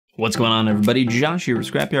What's going on, everybody? Josh here with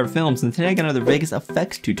Scrapyard Films, and today I got another Vegas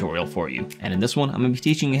effects tutorial for you. And in this one, I'm going to be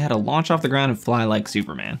teaching you how to launch off the ground and fly like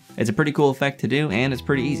Superman. It's a pretty cool effect to do, and it's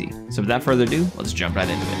pretty easy. So without further ado, let's jump right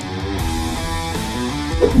into it.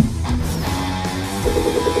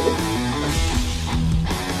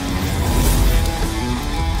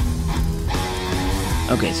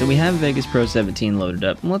 Okay, so we have Vegas Pro 17 loaded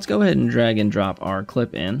up, and let's go ahead and drag and drop our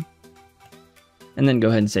clip in. And then go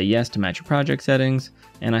ahead and say yes to match your project settings.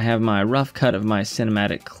 And I have my rough cut of my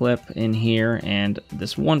cinematic clip in here, and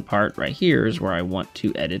this one part right here is where I want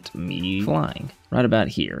to edit me flying. Right about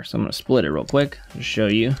here. So I'm gonna split it real quick, just show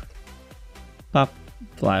you. Pop,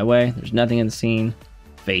 fly away, there's nothing in the scene,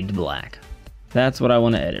 fade to black. That's what I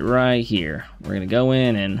wanna edit right here. We're gonna go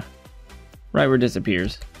in and right where it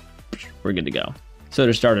disappears, we're good to go. So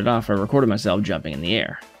to start it off, I recorded myself jumping in the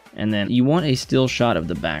air. And then you want a still shot of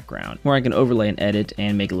the background where I can overlay and edit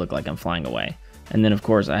and make it look like I'm flying away. And then of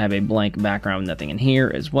course I have a blank background with nothing in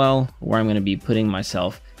here as well, where I'm going to be putting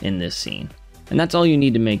myself in this scene. And that's all you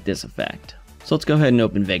need to make this effect. So let's go ahead and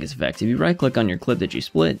open Vegas Effects. If you right click on your clip that you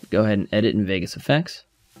split, go ahead and edit in Vegas Effects.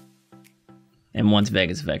 And once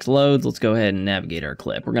Vegas Effects loads, let's go ahead and navigate our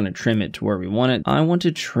clip. We're going to trim it to where we want it. I want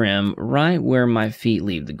to trim right where my feet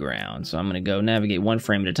leave the ground. So I'm going to go navigate one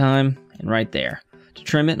frame at a time, and right there. To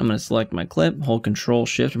trim it, I'm going to select my clip, hold Control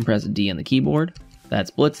Shift and press D on the keyboard. That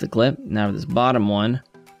splits the clip. Now for this bottom one,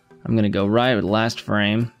 I'm going to go right with the last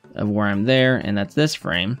frame of where I'm there, and that's this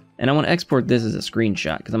frame. And I want to export this as a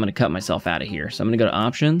screenshot because I'm going to cut myself out of here. So I'm going to go to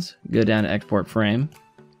Options, go down to Export Frame,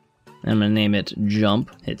 and I'm going to name it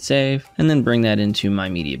Jump, hit Save, and then bring that into my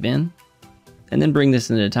media bin. And then bring this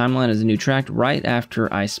into the timeline as a new track right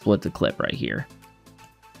after I split the clip right here.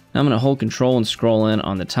 Now I'm going to hold Control and scroll in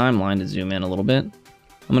on the timeline to zoom in a little bit.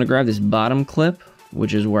 I'm going to grab this bottom clip,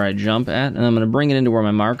 which is where I jump at, and I'm going to bring it into where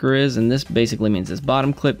my marker is, and this basically means this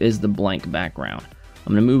bottom clip is the blank background.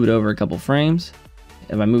 I'm going to move it over a couple frames.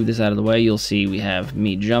 If I move this out of the way, you'll see we have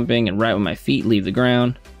me jumping, and right when my feet leave the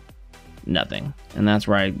ground, nothing. And that's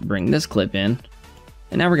where I bring this clip in,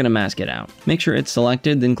 and now we're going to mask it out. Make sure it's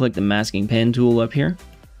selected, then click the masking pen tool up here.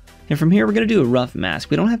 And from here, we're going to do a rough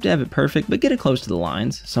mask. We don't have to have it perfect, but get it close to the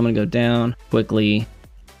lines. So I'm going to go down quickly.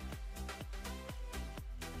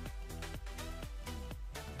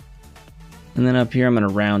 And then up here, I'm going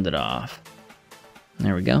to round it off.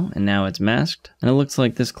 There we go. And now it's masked. And it looks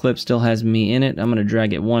like this clip still has me in it. I'm going to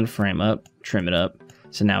drag it one frame up, trim it up.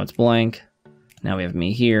 So now it's blank. Now we have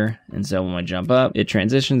me here. And so when I jump up, it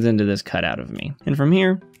transitions into this cutout of me. And from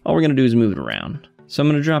here, all we're going to do is move it around. So I'm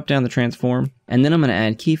going to drop down the transform, and then I'm going to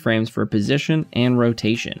add keyframes for position and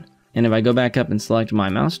rotation. And if I go back up and select my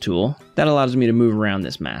mouse tool, that allows me to move around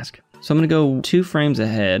this mask. So I'm going to go 2 frames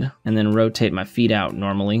ahead and then rotate my feet out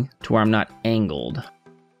normally to where I'm not angled.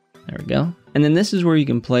 There we go. And then this is where you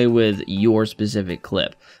can play with your specific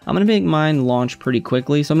clip. I'm going to make mine launch pretty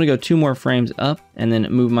quickly, so I'm going to go 2 more frames up and then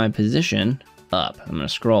move my position up. I'm going to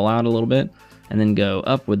scroll out a little bit and then go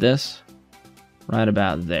up with this right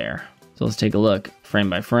about there. So let's take a look frame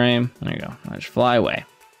by frame. There you go. I just fly away.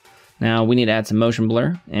 Now we need to add some motion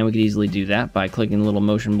blur, and we could easily do that by clicking the little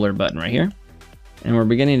motion blur button right here. And we're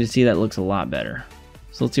beginning to see that looks a lot better.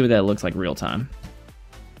 So let's see what that looks like real time.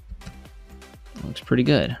 Looks pretty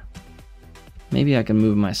good. Maybe I can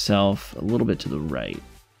move myself a little bit to the right.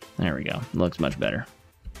 There we go. Looks much better.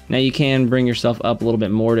 Now you can bring yourself up a little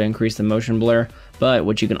bit more to increase the motion blur, but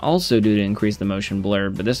what you can also do to increase the motion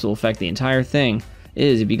blur, but this will affect the entire thing,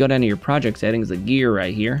 is if you go down to your project settings, the gear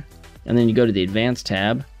right here, and then you go to the advanced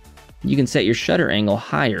tab, you can set your shutter angle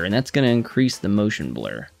higher, and that's going to increase the motion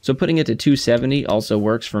blur. So putting it to 270 also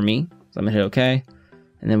works for me. So I'm going to hit OK,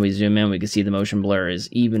 and then we zoom in, we can see the motion blur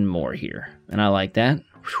is even more here. And I like that.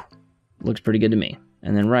 Whew. Looks pretty good to me.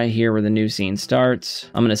 And then right here where the new scene starts,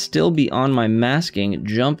 I'm going to still be on my masking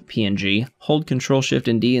jump PNG, hold Control Shift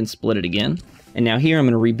and D and split it again. And now here I'm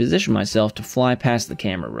going to reposition myself to fly past the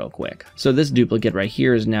camera real quick. So this duplicate right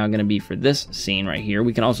here is now going to be for this scene right here.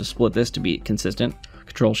 We can also split this to be consistent.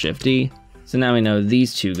 Control Shift D. So now we know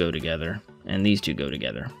these two go together and these two go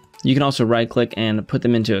together. You can also right click and put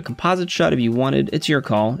them into a composite shot if you wanted. It's your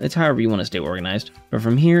call. It's however you want to stay organized. But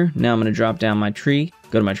from here, now I'm going to drop down my tree,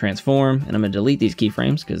 go to my transform, and I'm going to delete these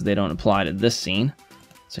keyframes because they don't apply to this scene.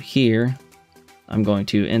 So here, I'm going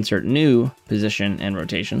to insert new position and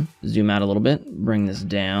rotation. Zoom out a little bit, bring this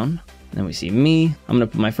down. Then we see me. I'm going to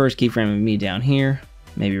put my first keyframe of me down here.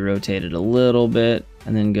 Maybe rotate it a little bit,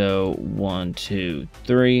 and then go 1, 2,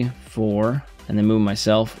 3, 4, and then move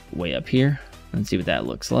myself way up here and see what that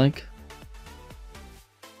looks like.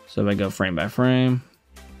 So if I go frame by frame,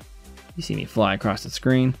 you see me fly across the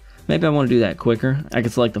screen. Maybe I want to do that quicker. I can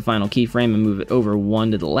select the final keyframe and move it over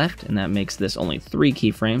 1 to the left, and that makes this only 3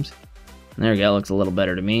 keyframes. And there we go, that looks a little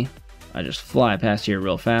better to me. I just fly past here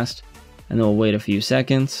real fast, and then we'll wait a few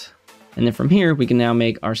seconds. And then from here, we can now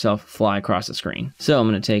make ourselves fly across the screen. So I'm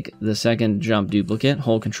going to take the second jump duplicate,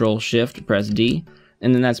 hold Control Shift, press D,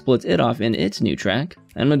 and then that splits it off in its new track.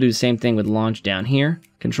 And I'm going to do the same thing with launch down here,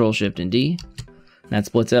 Control Shift and D. That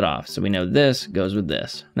splits it off, so we know this goes with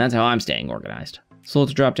this. And that's how I'm staying organized. So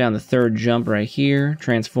let's drop down the third jump right here,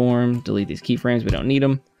 transform, delete these keyframes, we don't need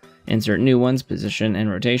them. Insert new ones, position and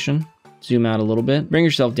rotation. Zoom out a little bit, bring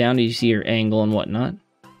yourself down to you see your angle and whatnot.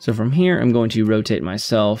 So from here, I'm going to rotate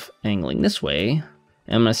myself angling this way.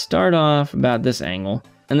 And I'm going to start off about this angle,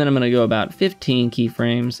 and then I'm going to go about 15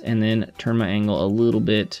 keyframes and then turn my angle a little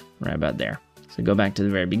bit right about there. So go back to the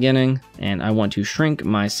very beginning, and I want to shrink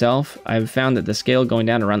myself. I've found that the scale going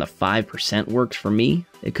down around the 5% works for me.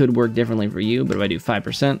 It could work differently for you, but if I do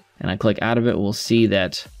 5% and I click out of it, we'll see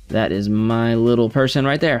that that is my little person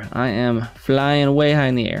right there. I am flying way high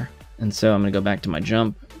in the air. And so I'm going to go back to my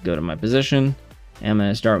jump, go to my position, and I'm going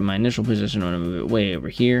to start with my initial position. I'm going to move it way over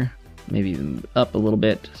here, maybe even up a little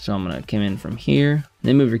bit. So I'm going to come in from here,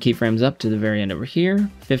 then move your keyframes up to the very end over here,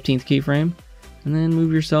 15th keyframe, and then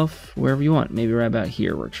move yourself wherever you want. Maybe right about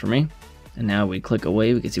here works for me. And now we click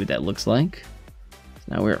away, we can see what that looks like.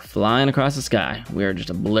 So now we're flying across the sky. We are just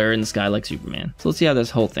a blur in the sky like Superman. So let's see how this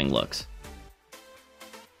whole thing looks.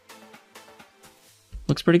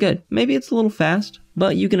 Looks pretty good. Maybe it's a little fast,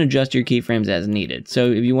 but you can adjust your keyframes as needed. So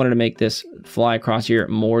if you wanted to make this fly across here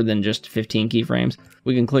more than just 15 keyframes,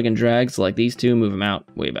 we can click and drag, select these two, move them out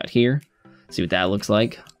way about here. See what that looks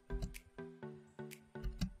like.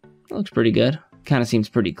 That looks pretty good. Kind of seems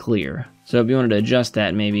pretty clear. So if you wanted to adjust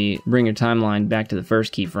that, maybe bring your timeline back to the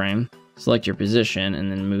first keyframe, select your position,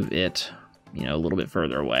 and then move it, a little bit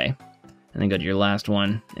further away. And then go to your last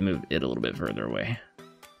one and move it a little bit further away.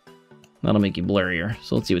 That'll make you blurrier,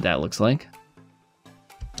 so let's see what that looks like.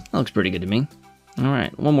 That looks pretty good to me.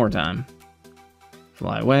 Alright, one more time.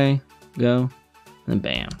 Fly away, go, and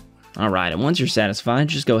bam. Alright, and once you're satisfied,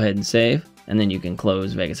 just go ahead and save, and then you can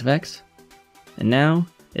close Vegas FX. And now,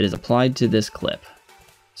 it is applied to this clip.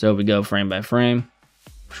 So if we go frame by frame,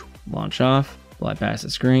 launch off, fly past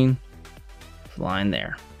the screen, fly in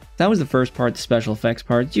there. That was the first part, the special effects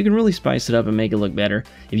part. You can really spice it up and make it look better.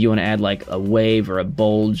 If you want to add like a wave or a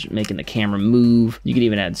bulge, making the camera move. You could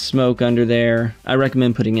even add smoke under there. I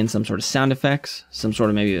recommend putting in some sort of sound effects, some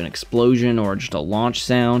sort of maybe an explosion or just a launch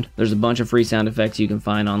sound. There's a bunch of free sound effects you can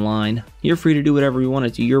find online. You're free to do whatever you want.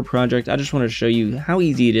 It's your project. I just wanted to show you how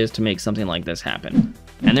easy it is to make something like this happen.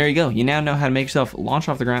 And there you go. You now know how to make yourself launch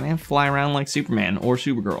off the ground and fly around like Superman or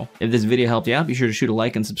Supergirl. If this video helped you out, be sure to shoot a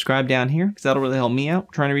like and subscribe down here, because that'll really help me out.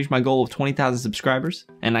 I'm trying to reach my goal of 20,000 subscribers,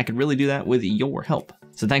 and I could really do that with your help.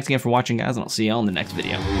 So thanks again for watching, guys, and I'll see y'all in the next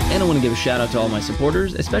video. And I want to give a shout out to all my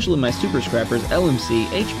supporters, especially my super scrappers, LMC,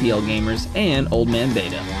 HPL Gamers, and Old Man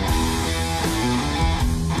Beta.